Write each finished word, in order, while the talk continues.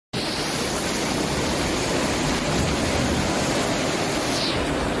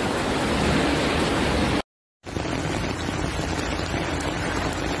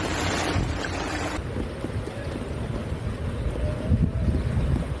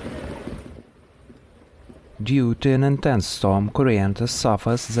Due to an intense storm, Corrientes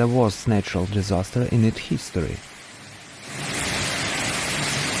suffers the worst natural disaster in its history.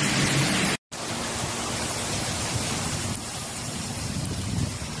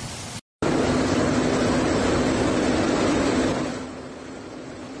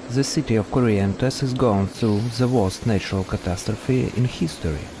 The city of Corrientes is going through the worst natural catastrophe in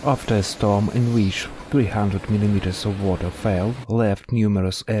history, after a storm in which 300 mm of water fell, left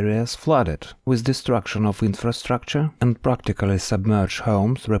numerous areas flooded, with destruction of infrastructure and practically submerged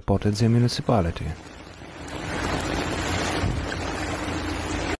homes, reported the municipality.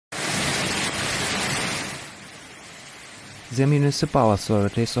 The municipal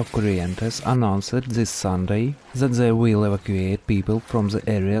authorities of Corrientes announced this Sunday that they will evacuate people from the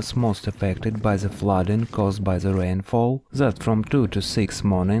areas most affected by the flooding caused by the rainfall that from 2 to 6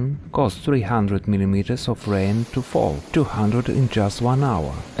 morning caused 300 mm of rain to fall, 200 in just 1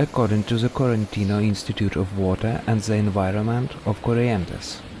 hour, according to the Correntino Institute of Water and the Environment of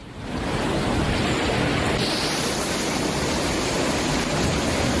Corrientes.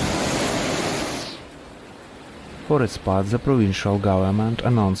 For its part, the Provincial Government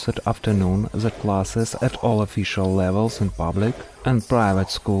announced at afternoon that classes at all official levels in public and private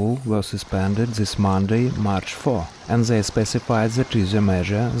school were suspended this Monday, March 4, and they specified that it is a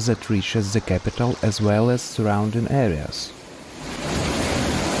measure that reaches the capital as well as surrounding areas.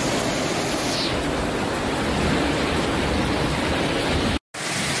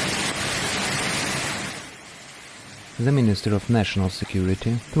 The Ministry of National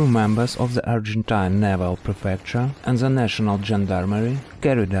Security, through members of the Argentine Naval Prefecture and the National Gendarmerie,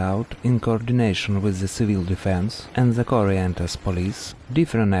 carried out, in coordination with the Civil Defense and the Corrientes Police,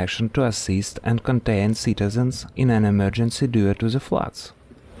 different action to assist and contain citizens in an emergency due to the floods.